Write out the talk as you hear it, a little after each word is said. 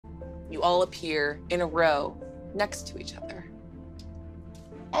you all appear in a row next to each other.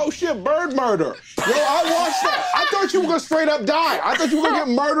 Oh shit, bird murder. Yo, I watched that. I thought you were gonna straight up die. I thought you were gonna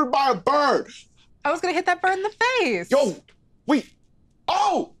get murdered by a bird. I was gonna hit that bird in the face. Yo, wait.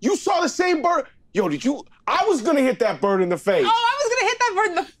 Oh, you saw the same bird? Yo, did you? I was gonna hit that bird in the face. Oh, I was gonna hit that bird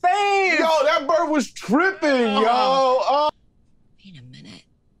in the face. Yo, that bird was tripping, yo. Oh. Wait a minute.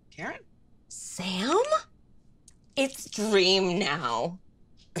 Karen? Sam? It's Dream now.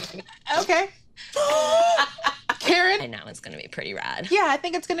 Okay. Karen? I know it's gonna be pretty rad. Yeah, I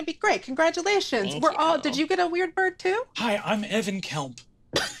think it's gonna be great. Congratulations. Thank We're you. all. Did you get a weird bird too? Hi, I'm Evan Kelp.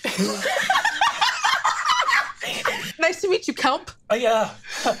 Nice to meet you, Kelp. Yeah.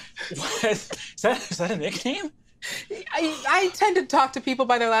 What? Is that a nickname? I tend to talk to people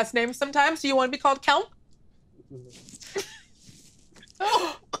by their last names sometimes. Do you want to be called Kelp?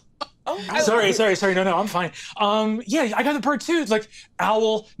 Sorry. No, I'm fine. Yeah, I got the bird too. It's like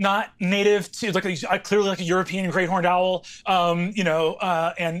owl, not native to clearly like a European great horned owl. And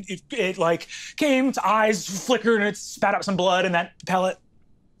it like came, its eyes flickered, and it spat out some blood in that pellet.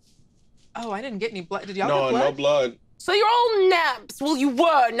 Oh, I didn't get any blood. Did y'all get blood? No blood. So you're all namps. Well, you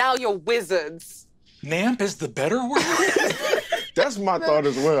were. Now you're wizards. Namp is the better word. That's my thought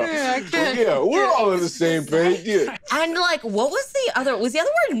as well. Yeah, I can't. Yeah, we're all on the same page. Yeah. And like, what was the other? Was the other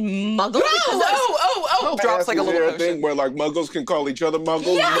word muggle? Oh! Drops like a little potion. Thing where like muggles can call each other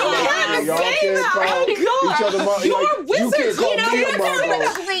muggles. Yeah, like, y'all can't call each other muggles. You're wizards, you can't call me a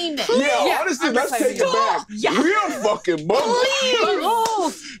muggle. Yeah, honestly, let's take it back. We're fucking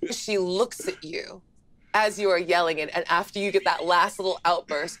muggles. She looks at you as you are yelling it, and after you get that last little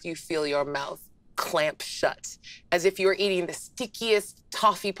outburst, you feel your mouth clamp shut, as if you were eating the stickiest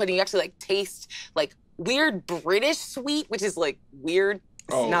toffee pudding. You actually like taste like weird British sweet, which is like weird.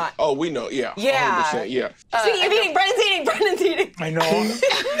 It's not. Oh, we know. Yeah. Yeah. 100%, yeah. Brendan's eating. I know.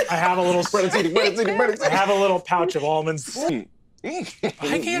 I have a little. Brendan's I have a little pouch of almonds.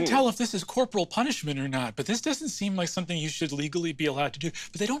 I can't tell if this is corporal punishment or not, but this doesn't seem like something you should legally be allowed to do.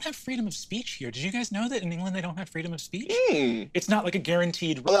 But they don't have freedom of speech here. Did you guys know that in England they don't have freedom of speech? It's not like a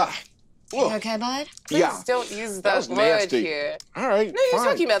guaranteed. You okay, bud? Please don't use that word nasty. here. All right. No, you're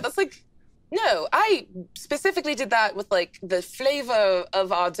talking about that's like. No, I specifically did that with like the flavor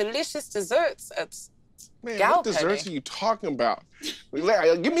of our delicious desserts at Man, Gal what desserts Penny. are you talking about?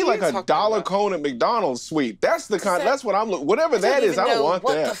 Give me like a talking dollar about? cone at McDonald's sweet. That's the kind. That's what I'm looking. Whatever that is, I don't want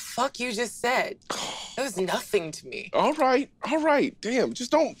what that. What the fuck you just said? That was nothing to me. All right. Damn,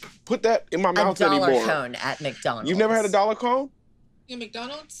 just don't put that in my mouth anymore. A dollar cone at McDonald's. You've never had a dollar cone? In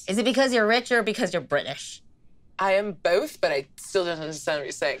McDonald's? Is it because you're rich or because you're British? I am both, but I still don't understand what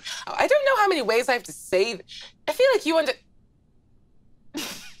you're saying. I don't know how many ways I have to say that. I feel like you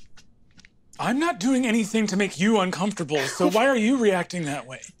I'm not doing anything to make you uncomfortable, so why are you reacting that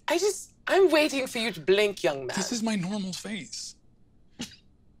way? I'm waiting for you to blink, young man. This is my normal face.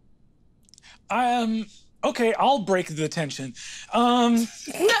 Okay, I'll break the tension. I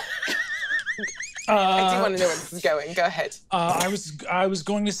do want to know where this is going. Go ahead. I was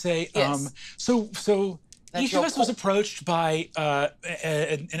going to say, Yes. So each of us was approached by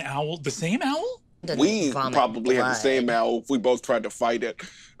an owl, the same owl? We probably had the same owl if we both tried to fight it.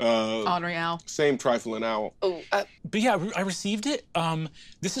 Ornery owl. Same trifling owl. Oh, But yeah, I received it.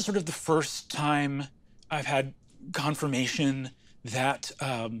 This is sort of the first time I've had confirmation that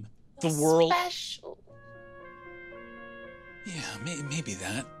the world. Special. Yeah, maybe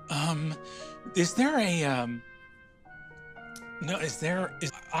that. Is there a No,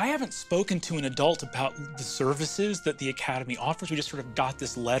 I haven't spoken to an adult about the services that the Academy offers. We just sort of got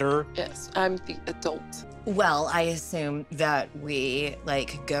this letter. Yes, I'm the adult. Well, I assume that we,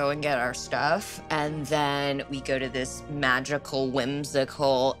 like, go and get our stuff, and then we go to this magical,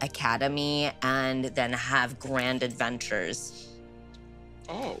 whimsical academy, and then have grand adventures.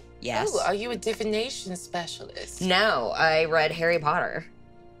 Oh. Yes. Oh, are you a divination specialist? No, I read Harry Potter.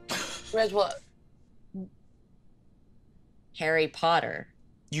 Read what? Harry Potter.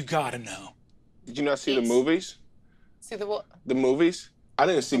 You gotta know. Did you not see the movies? See the what? The movies? I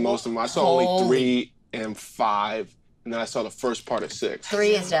didn't see most of them. I saw only 3 and 5, and then I saw the first part of 6. 3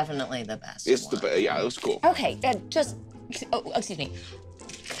 is definitely the best It's one. the best. Yeah, it was cool. Okay, excuse me.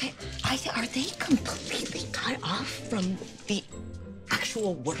 Are they completely cut off from the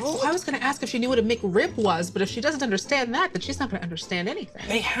actual world? I was going to ask if she knew what a McRib was, but if she doesn't understand that, then she's not going to understand anything.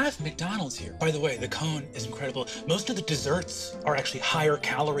 They have McDonald's here. By the way, the cone is incredible. Most of the desserts are actually higher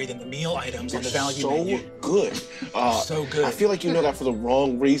calorie than the meal items on the value menu. So good. So good. I feel like you know that for the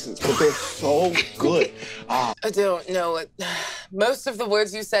wrong reasons, but they're so good. I don't know what most of the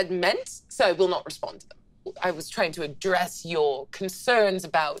words you said meant, so I will not respond to them. I was trying to address your concerns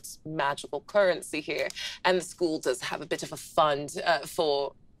about magical currency here, and the school does have a bit of a fund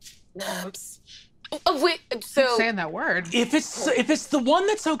for so Keep saying that word. If it's the one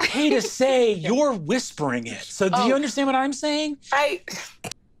that's okay to say, you're whispering it. So do you understand what I'm saying?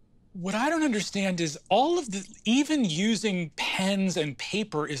 What I don't understand is all of the, even using pens and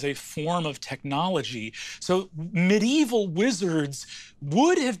paper is a form of technology. So medieval wizards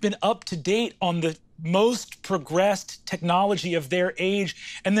would have been up to date on the most progressed technology of their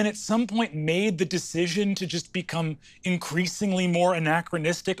age, and then at some point made the decision to just become increasingly more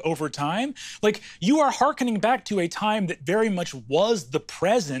anachronistic over time. Like, you are hearkening back to a time that very much was the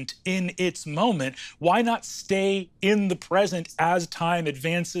present in its moment. Why not stay in the present as time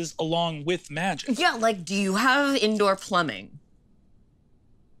advances along with magic? Yeah, like, do you have indoor plumbing?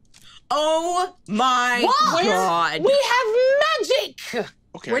 Oh my God. We have magic!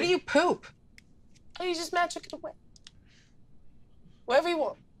 Okay. Where do you poop? Oh, you just magic it away. Wherever you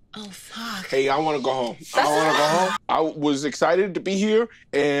want. Oh, fuck. Hey, I want to go home. I want to go home. I was excited to be here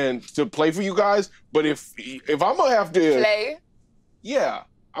and to play for you guys, but if I'm gonna have to Play? Yeah,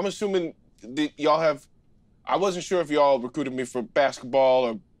 I'm assuming that y'all have. I wasn't sure if y'all recruited me for basketball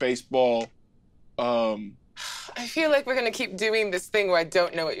or baseball. I feel like we're gonna keep doing this thing where I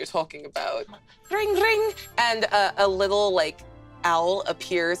don't know what you're talking about. Ring, ring, and a little like owl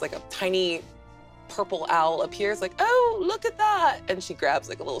appears, like a tiny purple owl appears, like, oh, look at that. And she grabs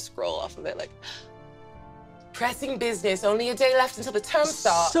like a little scroll off of it, like, pressing business, only a day left until the term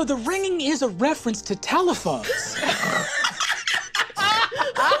starts. So the ringing is a reference to telephones.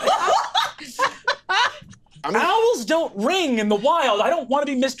 Owls don't ring in the wild. I don't want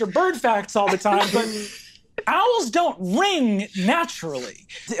to be Mr. Bird Facts all the time, but owls don't ring naturally.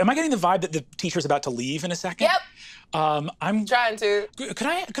 Am I getting the vibe that the teacher's about to leave in a second? Yep. I'm trying to. Could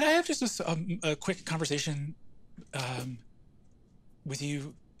I have just a quick conversation with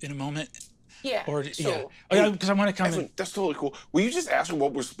you in a moment? Yeah. Or sure. yeah, because I want to come Evan, in. that's totally cool. Will you just ask me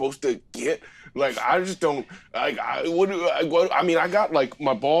what we're supposed to get? Like, I just don't. Like, I mean, I got like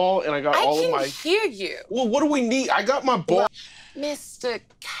my ball and I got all of my. I can hear you. Well, what do we need? I got my ball. Mr.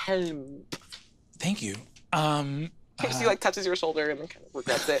 Kelm. Thank you. She like touches your shoulder and then kind of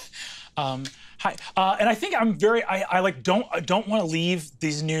regrets it. Hi. And I think I'm very. I like don't want to leave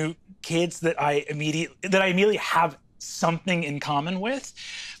these new kids that I immediately have something in common with,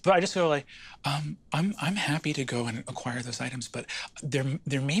 but I just feel like I'm happy to go and acquire those items, but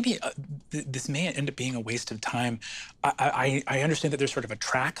there may be this may end up being a waste of time. I understand that there's sort of a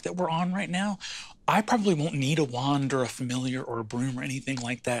track that we're on right now. I probably won't need a wand or a familiar or a broom or anything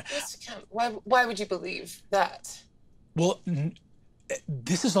like that. Mr. Kemp, why would you believe that? Well,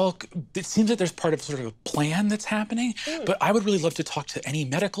 this is all, it seems like there's part of sort of a plan that's happening, but I would really love to talk to any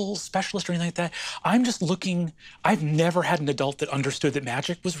medical specialist or anything like that. I'm just looking, I've never had an adult that understood that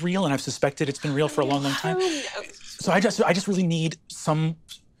magic was real, and I've suspected it's been real for a long, long time. So I just really need someone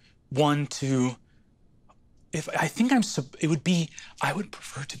to, I would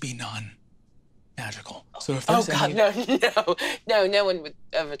prefer to be non-magical. So if there's any... no one would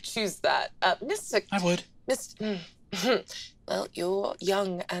ever choose that. Mr. I would. Well, you're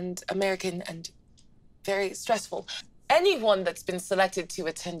young and American and very stressful. Anyone that's been selected to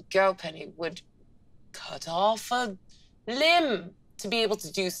attend Girl Penny would cut off a limb to be able to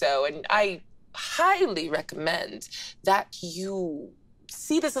do so. And I highly recommend that you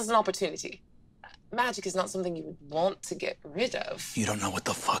see this as an opportunity. Magic is not something you would want to get rid of. You don't know what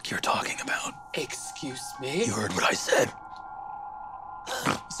the fuck you're talking about. Excuse me? You heard what I said.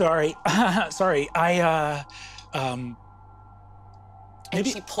 Sorry. Sorry. And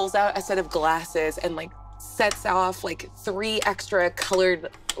she pulls out a set of glasses and like sets off like 3 extra colored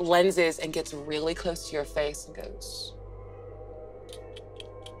lenses and gets really close to your face and goes,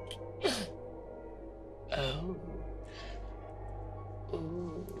 oh.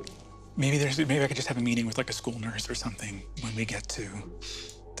 Ooh. Maybe I could just have a meeting with like a school nurse or something when we get to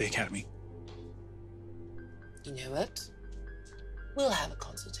the academy. You know what? We'll have a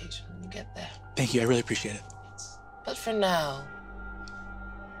consultation when you get there. Thank you, I really appreciate it. But for now,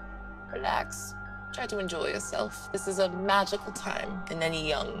 relax. Try to enjoy yourself. This is a magical time in any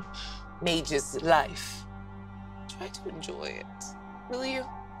young mage's life. Try to enjoy it. Will you?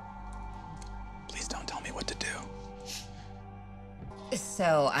 Please don't tell me what to do.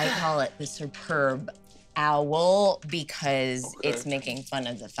 So I call it the superb owl because it's making fun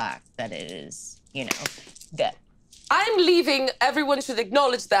of the fact that it is, you know, that. I'm leaving. Everyone should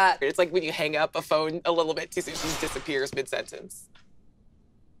acknowledge that. It's like when you hang up a phone a little bit too soon, she just disappears mid-sentence.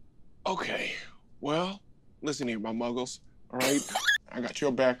 Okay, well, listen here, my muggles, all right? I got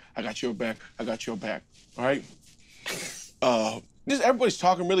your back, I got your back, I got your back. All right. Just everybody's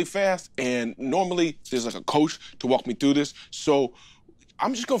talking really fast, and normally there's like a coach to walk me through this. So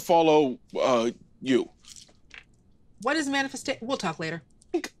I'm just gonna follow you. What is manifestation? We'll talk later.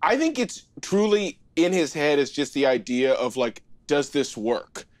 I think it's truly in his head. It's just the idea of like, does this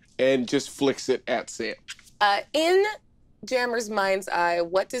work? And just flicks it at Sam. In Jammer's mind's eye,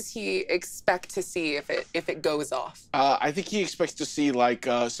 what does he expect to see if it goes off? I think he expects to see like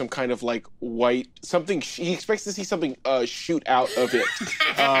some kind of like white something. He expects to see something shoot out of it.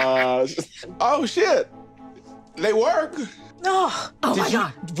 Oh shit! They work. Oh my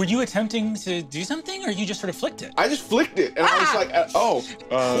God. Were you attempting to do something, or you just sort of flicked it? I just flicked it, and I was like,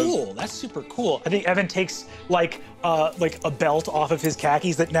 Cool. That's super cool. I think Evan takes like a belt off of his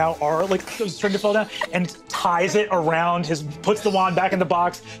khakis that now are like starting to fall down, and ties it around puts the wand back in the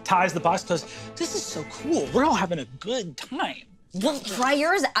box, ties the box, goes, this is so cool. We're all having a good time. Well, try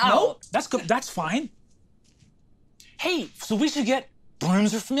yours out. No, that's good. That's fine. Hey, so we should get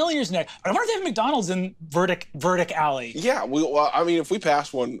brooms or familiars next. I wonder if they have McDonald's in Verdict Alley. yeah. Well, I mean, if we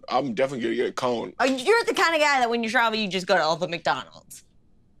pass one, I'm definitely gonna get a cone. You're the kind of guy that when you travel, you just go to all the McDonald's.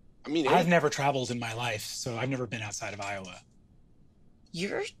 I mean, I've never traveled in my life, so I've never been outside of Iowa.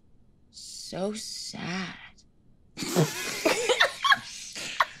 You're so sad.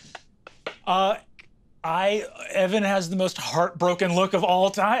 Evan has the most heartbroken look of all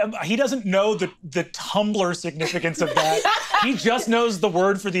time. He doesn't know the Tumblr significance of that. He just knows the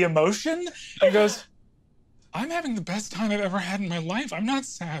word for the emotion and goes, I'm having the best time I've ever had in my life. I'm not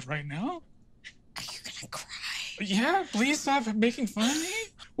sad right now. Are you gonna cry? Yeah, please stop making fun of me.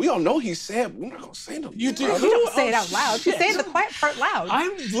 we all know he's sad. We're not gonna say no. You do? You don't say it Oh, out loud. She's shit. saying the quiet part loud.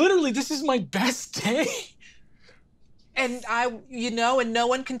 This is my best day. And and no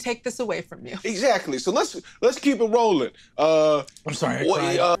one can take this away from you. Exactly. So let's keep it rolling. I'm sorry,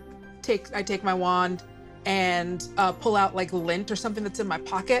 I cried. I take my wand and pull out like lint or something that's in my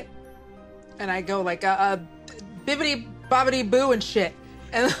pocket, and I go like bibbity bobbity boo and shit,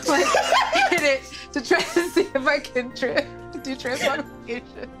 and like hit it to try to see if I can do transformation.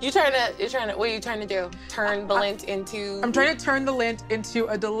 You're trying to. What are you trying to do? Turn the lint into. I'm trying to turn the lint into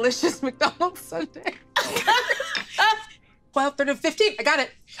a delicious McDonald's sundae. 12, 13, 15. I got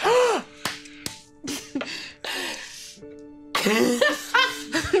it.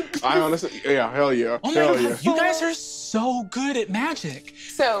 I honestly, yeah, hell yeah, Oh my hell God, yeah. you guys are so good at magic.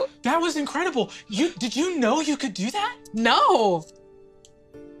 So That was incredible. Did you know you could do that? No.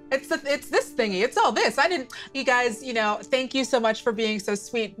 It's this thingy. It's all this. I didn't. You guys, thank you so much for being so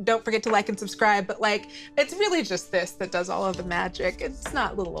sweet. Don't forget to like and subscribe. But like, it's really just this that does all of the magic. It's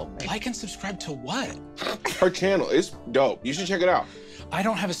not little old me. Like and subscribe to what? Her channel is dope. You should check it out. I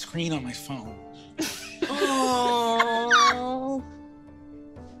don't have a screen on my phone. Oh.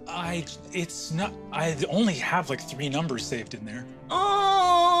 I only have like 3 numbers saved in there.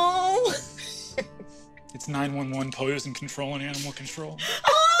 Oh. It's 911 pose and control and animal control.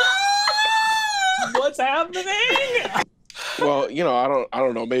 Oh. What's happening? Well, I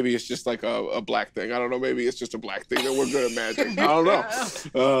don't know. Maybe it's just like a black thing. I don't know. Maybe it's just a black thing that we're good at magic. I don't know.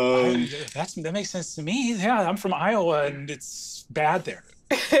 That makes sense to me. Yeah, I'm from Iowa and it's bad there.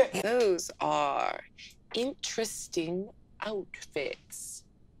 those are interesting outfits.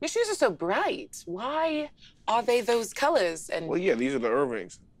 Your shoes are so bright. Why are they those colors? And Well, yeah, these are the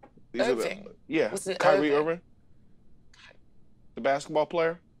Irvings. These Irving? Yeah, What's an Kyrie Irving? Irving, the basketball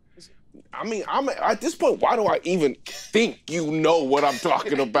player. I mean, I'm at this point. Why do I even think you know what I'm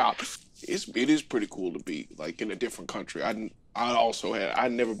talking about? It is pretty cool to be like in a different country. I'd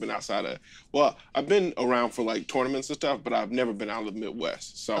never been outside of. Well, I've been around for like tournaments and stuff, but I've never been out of the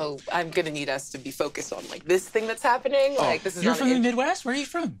Midwest. So. I'm gonna need us to be focused on like this thing that's happening. Like this is You're not from an the Midwest? Where are you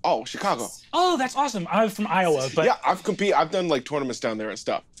from? Oh, Chicago. Oh, that's awesome. I'm from Iowa, but Yeah, I've done like tournaments down there and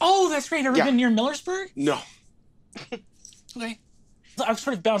stuff. oh, that's great. Ever Yeah. been near Millersburg? No. Okay. I've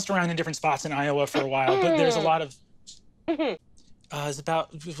sort of bounced around in different spots in Iowa for a while, but there's a lot of. It's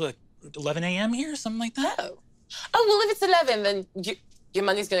about what, 11 a.m. here, something like that. Oh, well, if it's 11, then your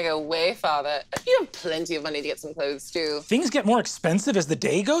money's gonna go way farther. You have plenty of money to get some clothes too. Things get more expensive as the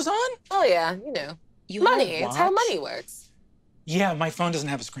day goes on. Oh yeah, You money. have It's how watch? money works. Yeah, my phone doesn't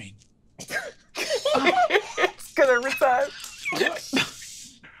have a screen. It's gonna retire.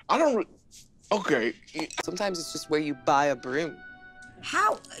 I don't. Okay. Sometimes it's just where you buy a broom.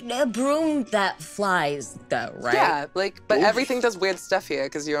 How a broom that flies though, right? Yeah, but Oof. everything does weird stuff here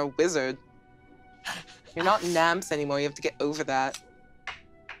because you're a wizard. You're not Namps anymore. You have to get over that.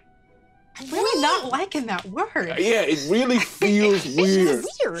 I'm really not liking that word. Yeah, it really feels weird.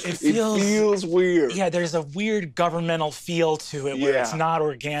 It feels weird. Yeah, there's a weird governmental feel to it where it's not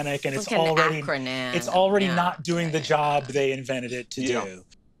organic and it's like an already acronym. it's already Yeah. not doing the job they invented it to Yeah. do.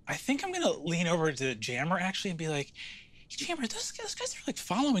 I think I'm gonna lean over to Jammer actually and be like, hey, Jammer, those guys are like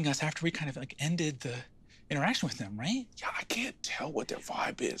following us after we kind of like ended the interaction with them, right? Yeah, I can't tell what their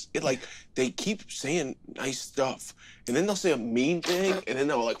vibe is. It like they keep saying nice stuff, and then they'll say a mean thing, and then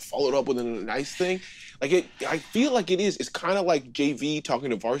they'll like follow it up with a nice thing. Like I feel like it is. It's kind of like JV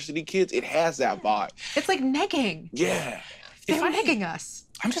talking to varsity kids. It has that vibe. It's like negging. Yeah. They're negging us.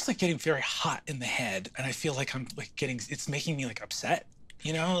 I'm just like getting very hot in the head, and I feel like I'm like it's making me like upset.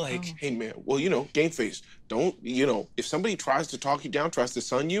 You know, like, Hey man, well, you know, game face. Don't, you know, if somebody tries to talk you down, tries to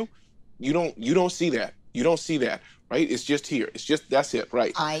sun you, you don't see that. You don't see that, right? It's just here. It's just, that's it,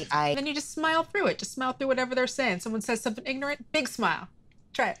 right? And then you just smile through it. Just smile through whatever they're saying. Someone says something ignorant, big smile.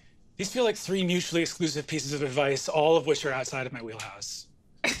 Try it. these feel like 3 mutually exclusive pieces of advice, all of which are outside of my wheelhouse.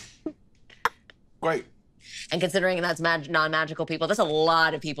 Great. And considering that's non-magical people, there's a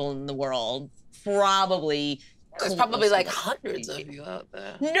lot of people in the world. Probably. There's probably like hundreds of you out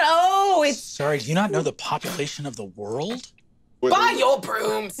there. No, it's Sorry, do you not know the population of the world? Buy your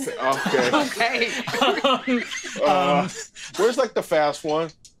brooms. Okay. Okay. Where's like the fast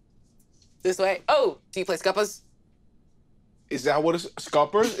one? This way. Oh, do you play scuppers? Is that what it's,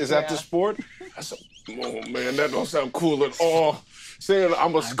 scuppers? Is that the sport? Oh man, that don't sound cool at all. Saying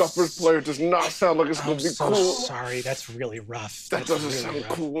I'm a scuppers player does not sound like it's gonna be so cool. sorry, that's really rough. That That's doesn't really sound rough.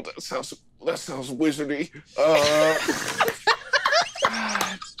 cool. That sounds wizardy.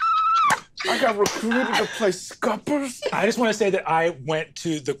 I got recruited to play scuppers. I just want to say that I went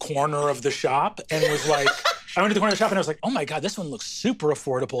to the corner of the shop and was like, I went to the corner of the shop and I was like, oh my God, this one looks super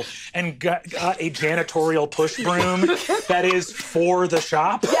affordable, and got a janitorial push broom that is for the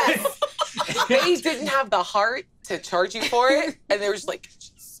shop. Yes. They didn't have the heart to charge you for it, and they were just like,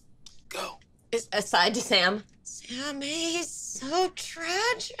 just go. aside to Sam. Sam, he's so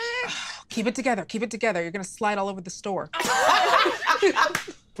tragic. Keep it together. Keep it together. You're going to slide all over the store.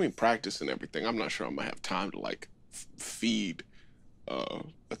 Between practice and everything, I'm not sure I'm gonna have time to like feed a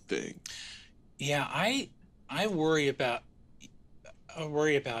thing. Yeah, I worry about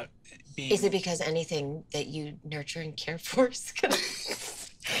being. Is it because anything that you nurture and care for is gonna...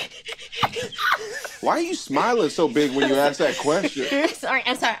 Why are you smiling so big when you ask that question?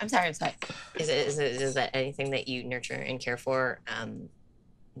 I'm sorry. Is that anything that you nurture and care for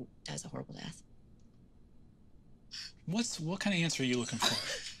has a horrible death? What kind of answer are you looking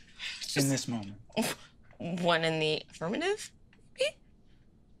for in this moment? One in the affirmative?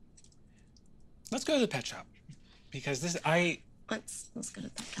 Let's go to the pet shop because Let's go to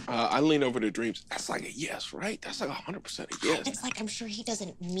that. I lean over to Dreams. That's like a yes, right? That's like 100% a yes. It's like, I'm sure he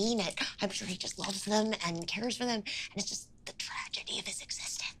doesn't mean it. I'm sure he just loves them and cares for them. And it's just the tragedy of his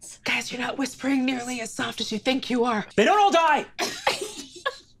existence. Guys, you're not whispering nearly as soft as you think you are. They don't all die.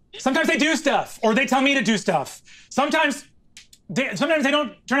 Sometimes they do stuff, or they tell me to do stuff. Sometimes they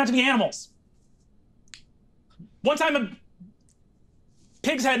don't turn out to be animals. One time, a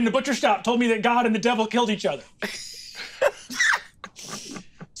pig's head in the butcher shop told me that God and the devil killed each other.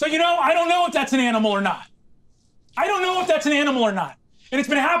 So, you know, I don't know if that's an animal or not. I don't know if that's an animal or not. And it's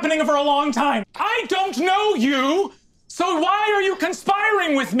been happening for a long time. I don't know you, so why are you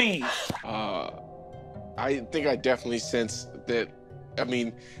conspiring with me? I think I definitely sense that. I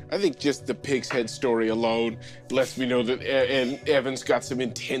mean, I think just the pig's head story alone lets me know that and Evan's got some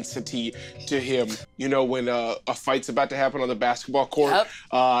intensity to him. You know, when a fight's about to happen on the basketball court,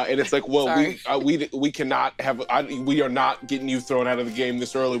 and it's like, well, we cannot have. We are not getting you thrown out of the game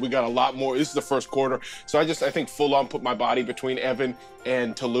this early. We got a lot more. This is the first quarter, so I think full on put my body between Evan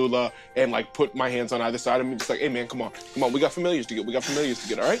and Tallulah and like put my hands on either side of me, just like, hey man, come on, we got familiars to get.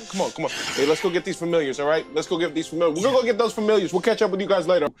 All right, come on. Hey, let's go get these familiars. All right, let's go get these familiars. We're gonna go get those familiars. We'll catch up with you guys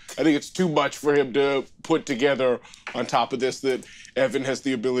later. I think it's too much for him to put together on top of this that Evan has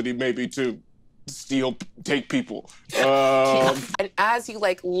the ability maybe to take people. And as you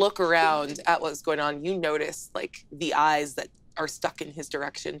like look around at what's going on, you notice like the eyes that are stuck in his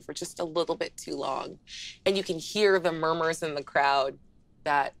direction for just a little bit too long. And you can hear the murmurs in the crowd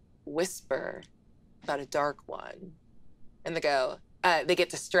that whisper about a dark one. And they get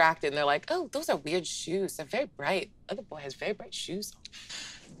distracted and they're like, oh, those are weird shoes. They're very bright. Other boy has very bright shoes on.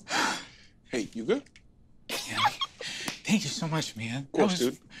 Hey, you good? Yeah. Thank you so much, man. Of course,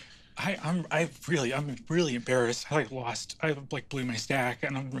 dude. I'm really embarrassed. I blew my stack,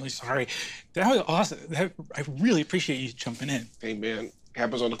 and I'm really sorry. That was awesome. I really appreciate you jumping in. Hey man,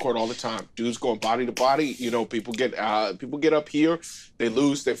 Happens on the court all the time. Dudes going body to body. You know, people get up here, they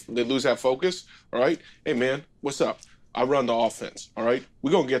lose that focus. All right, hey man, what's up? I run the offense. All right,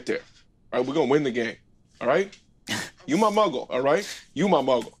 we're gonna get there. All right, we're gonna win the game. All right, you my muggle. All right, you my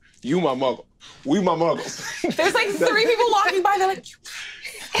muggle. You my muggle. We my muggles. There's like 3 people walking by. They're like,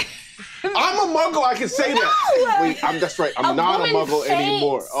 I'm a muggle. I can say that. Wait, that's right. I'm not a muggle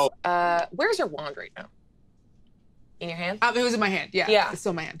anymore. Oh. Where's your wand right now? In your hand? It was in my hand. Yeah. Yeah. It's still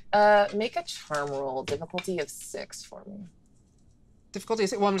in my hand. Make a charm roll, difficulty of 6 for me. Difficulty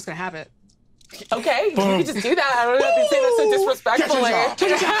is, well, I'm just gonna have it. Okay, you can just do that. I don't know if you say that so disrespectfully.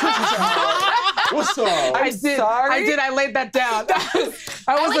 What's up? I'm sorry. I did. I laid that down.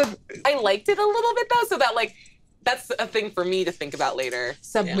 I liked it a little bit though, so that like that's a thing for me to think about later.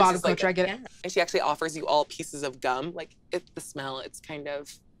 Bottom culture. I get it. And she actually offers you all pieces of gum. Like the smell, it's kind of.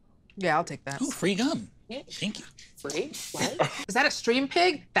 Yeah, I'll take that. Ooh, free gum. Yeah. Thank you. Free? What? Is that a stream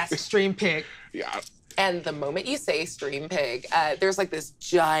pig? That's a stream pig. Yeah. And the moment you say stream pig, there's like this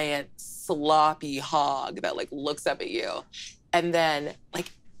giant sloppy hog that like looks up at you, and then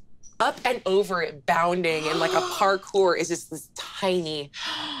like up and over it, bounding in like a parkour, is just this tiny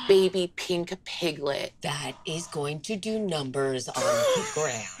baby pink piglet That is going to do numbers on the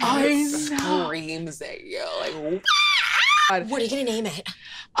ground. I screams at you like. What are you gonna name it?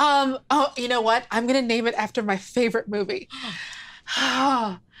 Oh, you know what? I'm gonna name it after my favorite movie.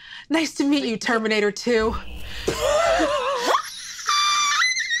 Nice to meet you, Terminator 2.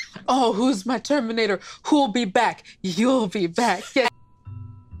 Oh, who's my Terminator? Who'll be back? You'll be back. Yeah.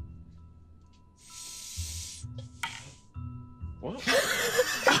 What?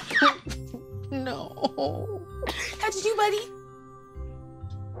 No. How'd you do, buddy?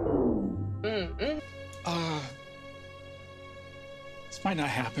 Mm-mm. This might not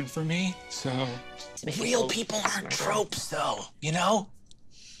happen for me, so. Real people aren't tropes, though, you know?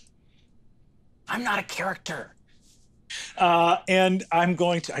 I'm not a character. And I'm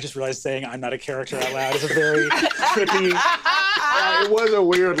going to, I just realized saying I'm not a character out loud is a very trippy. It was a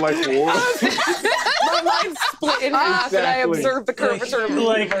weird, like, war. My mind split in half, and I observed the curvature of the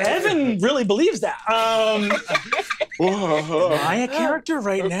Like, Evan really believes that. Am I a character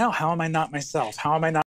right now? How am I not myself? How am I not?